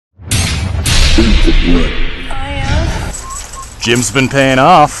Infrabren. Oh, yeah? Gym's been paying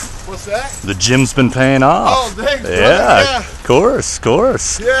off. What's that? The gym's been paying off. Oh, thanks, brother. Yeah, of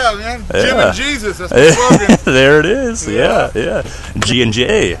course. Yeah, man. Yeah. Jim and Jesus, that's the slogan. There it is. Yeah.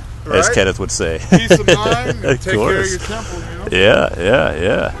 G&J, as Right? Kenneth would say. Peace of mind, and Of take care of course. your temple, you know?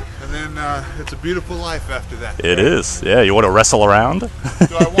 Yeah. And then it's a beautiful life after that. It is. Yeah, you want to wrestle around? Do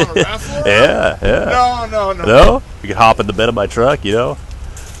I want to wrestle? Yeah. No. No? You can hop in the bed of my truck, you know?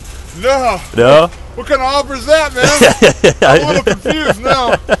 No. No? What kind of offer is that, man? I'm a little confused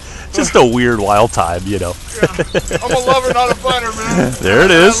now. Just a weird, wild time, you know. Yeah. I'm a lover, not a fighter, man. There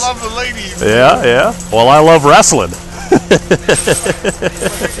it is. I love the ladies. Yeah. Well, I love wrestling. You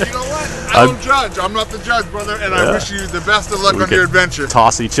know what? I don't judge. I'm not the judge, brother, and I wish you the best of luck We on your could adventure.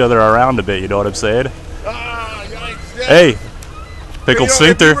 Toss each other around a bit, you know what I'm saying? Yikes. Yeah. Hey, Pickled If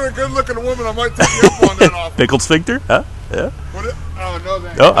Sphincter. you were a good-looking woman, I might take you up on that offer. Pickled Sphincter? Huh? Yeah. Oh, no,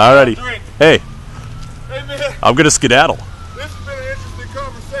 thank you. Oh, alrighty. Drink. Hey, Hey, man. I'm gonna skedaddle. This has been an interesting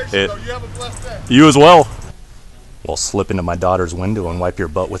conversation, though. You have a blessed day. You as well. Well, slip into my daughter's window and wipe your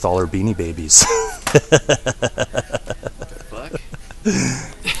butt with all her beanie babies. Fuck?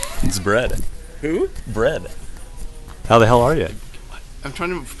 It's bread. Who? Bread. How the hell are you? I'm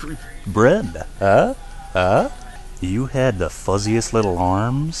trying to... Bread. You had the fuzziest little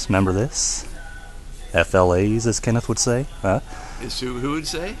arms. Remember this? FLAs, as Kenneth would say. Huh? Who would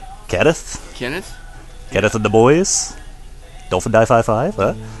say? Kenneth? Kenneth? Kenneth and the boys? Dolphin Die 5-5?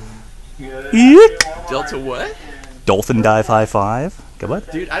 Huh? Eek. Delta what? Dolphin Die 5-5? Come on.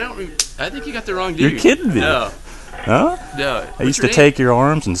 Dude, I think you got the wrong dude. You're kidding me. No. Huh? No. I used to take your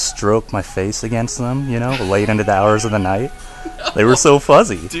arms and stroke my face against them, you know, late into the hours of the night. They were so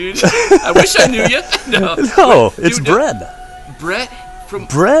fuzzy. Dude, I wish I knew you. No. No, Wait, it's dude, bread. Brett from...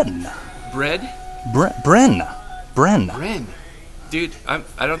 Bren. Bread? Bren. Bren. Dude,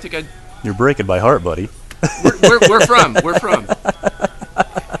 I don't think I... You're breaking my heart, buddy. We're from.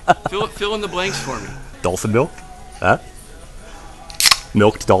 Fill in the blanks for me. Dolphin milk? Huh?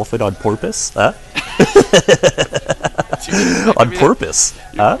 Milked dolphin on porpoise? Huh? Dude, On porpoise?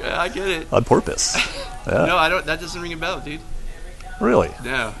 Huh? I get it. On porpoise. Yeah. No, I don't. That doesn't ring a bell, dude. Really?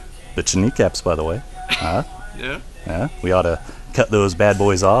 No. The kneecaps, by the way. Huh? Yeah. Yeah. We ought to cut those bad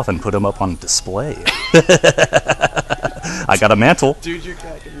boys off and put them up on display. I got a mantle. Dude, you're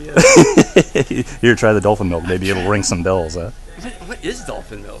cracking me up. Here, try the dolphin milk. Maybe it'll ring some bells, huh? What is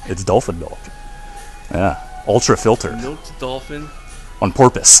dolphin milk? It's dolphin milk. Yeah. Ultra filtered. Milked dolphin? On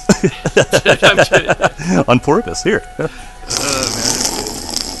porpoise. I'm kidding. On porpoise. Here.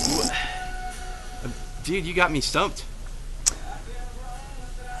 Dude, you got me stumped.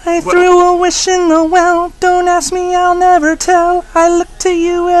 I threw a wish in the well. Don't ask me, I'll never tell. I looked to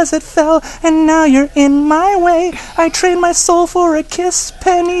you as it fell, and now you're in my way. I trade my soul for a kiss,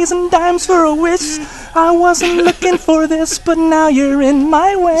 pennies and dimes for a wish. I wasn't looking for this, but now you're in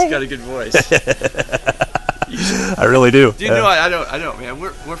my way. He's got a good voice. I really do. Dude, no, I don't, man.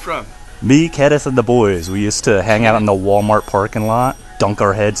 We're from. Me, Kenneth, and the boys, we used to hang out in the Walmart parking lot, dunk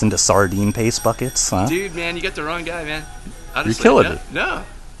our heads into sardine paste buckets. Huh? Dude, man, you got the wrong guy, man. Honestly, You're killing it. No.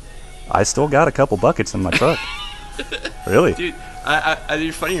 I still got a couple buckets in my truck. Really? Dude,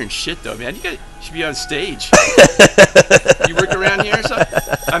 you're funnier than shit, though, man. You should be on stage. You work around here or something?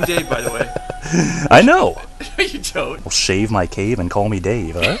 I'm Dave, by the way. I know. No, you don't. Well, shave my cave and call me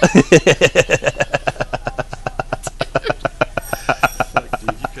Dave, huh? Fuck,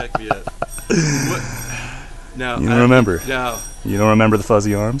 dude, you crack me up. What? No. You don't remember? No. You don't remember the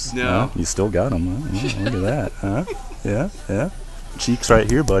fuzzy arms? No. You still got them. Huh? Oh, look at that. Huh? Yeah. Cheeks right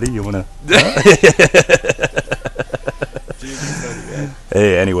here, buddy. You want to... Dude, you're funny, man.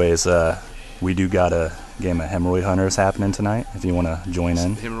 Hey, anyways, we do got a game of Hemorrhoid Hunters happening tonight, if you want to join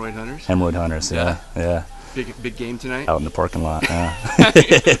in. Hemorrhoid Hunters? Hemorrhoid Hunters, yeah. Big game tonight? Out in the parking lot,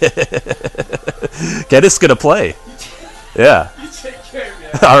 Kenneth's going to play. Yeah. You take care,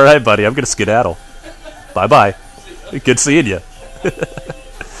 man. All right, buddy. I'm going to skedaddle. Bye-bye. Good seeing you.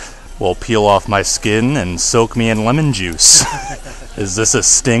 Well, peel off my skin and soak me in lemon juice. Is this a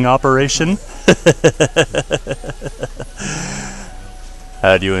sting operation?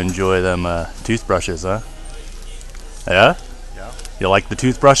 How'd you enjoy them toothbrushes, huh? Yeah? Yeah. You like the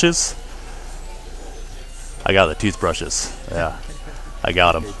toothbrushes? I got the toothbrushes. Yeah. I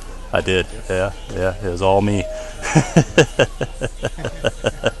got them. I did. Yeah. It was all me.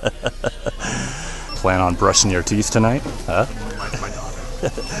 Plan on brushing your teeth tonight? Huh? My daughter.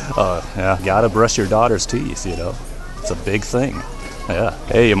 Yeah, gotta brush your daughter's teeth, you know. It's a big thing. Yeah.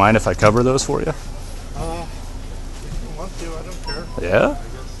 Hey, you mind if I cover those for you? If you want to, I don't care. Yeah? I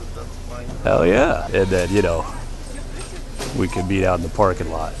guess that's fine. Hell yeah. And then, you know, we could meet out in the parking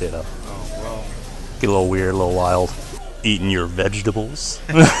lot, you know. Oh, well, Get a little weird, a little wild. Eating your vegetables.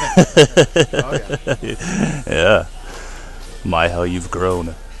 Oh, yeah. Yeah. My, how you've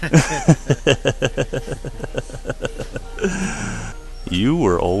grown. You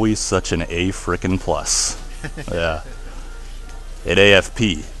were always such an A frickin' plus. Yeah. At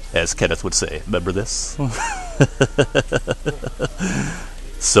AFP, as Kenneth would say. Remember this?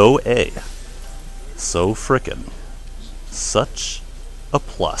 So A. So frickin'. Such a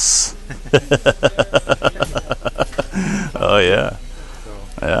plus. Oh, yeah.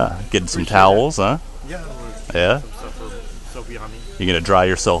 Yeah. Getting some towels, huh? Yeah. Yeah. Some stuff for Sophie on me. You gonna dry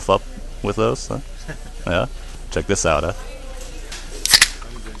yourself up with those? Huh? Yeah. Check this out, huh?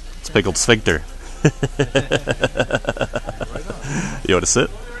 It's Pickled Sphincter. You want to sit?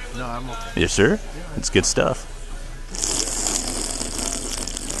 No, I'm okay. You sure? It's good stuff.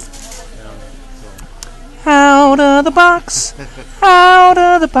 Out of the box, out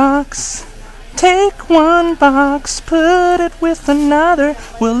of the box. Take one box, put it with another.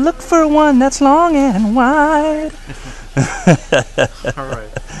 We'll look for one that's long and wide. All right.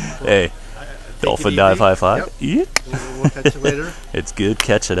 Hey, Dolphin dive high five. Yep. We'll catch you later. It's good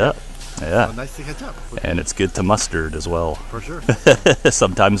catch it up. Yeah. Nice to catch up. And it's good to mustard as well. For sure.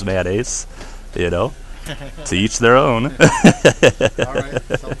 Sometimes mayonnaise, you know. To each their own. All right.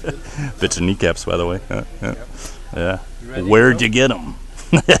 Sounds good. Bit of kneecaps, by the way. Yeah. Yeah. ready to Where'd go? you get them?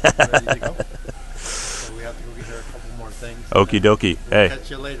 Ready to go? So we have to go get her a couple more things. Okie dokie. Hey,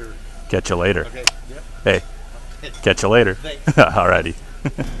 Catch you later. catch you later. Okay. Yep. Hey, catch you later. Thanks. Alrighty.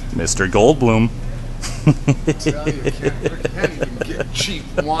 Mr. Goldblum. You can't even get cheap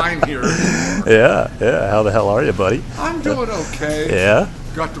wine here anymore. Yeah. How the hell are you, buddy? I'm doing okay. Yeah.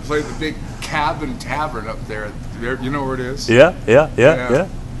 Got to play the big Cabin Tavern up there. You know where it is? Yeah.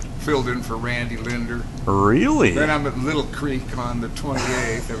 Filled in for Randy Linder. Really? Then I'm at Little Creek on the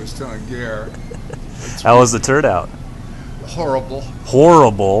 28th. I was telling Gare. How was the turnout? Horrible.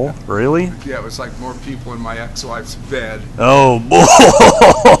 Horrible. Really? Yeah, it was like more people in my ex-wife's bed. Oh, boy.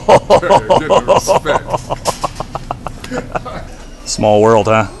 Didn't respect. Small world,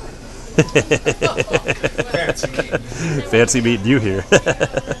 huh? Fancy meeting. Fancy meeting you here.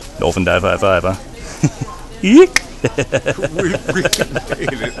 Dolphin dive high five, huh? Eek. We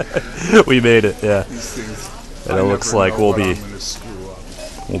made it. We made it, yeah. These things. And I it looks never like know we'll what be I'm gonna screw up.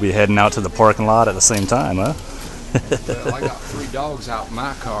 we'll be heading out to the parking lot at the same time, huh? Well, I got 3 dogs out in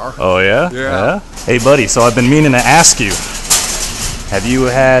my car. Oh yeah? Yeah. Hey buddy, so I've been meaning to ask you. Have you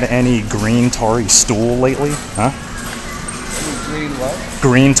had any green tarry stool lately? Huh? Green what?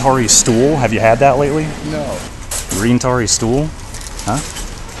 Green tarry stool? Have you had that lately? No. Green tarry stool? Huh?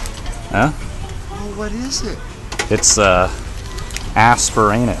 Huh? Oh, what is it? It's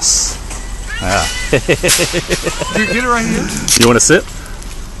asparagus. Yeah. Do you get it right here? You want to sit?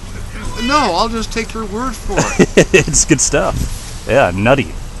 No, I'll just take your word for it. It's good stuff. Yeah,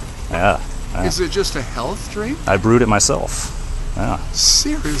 nutty. Yeah. Is it just a health drink? I brewed it myself. Yeah.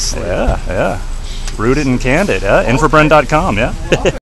 Seriously? Yeah. Brewed it and canned it. Infrabren.com, yeah.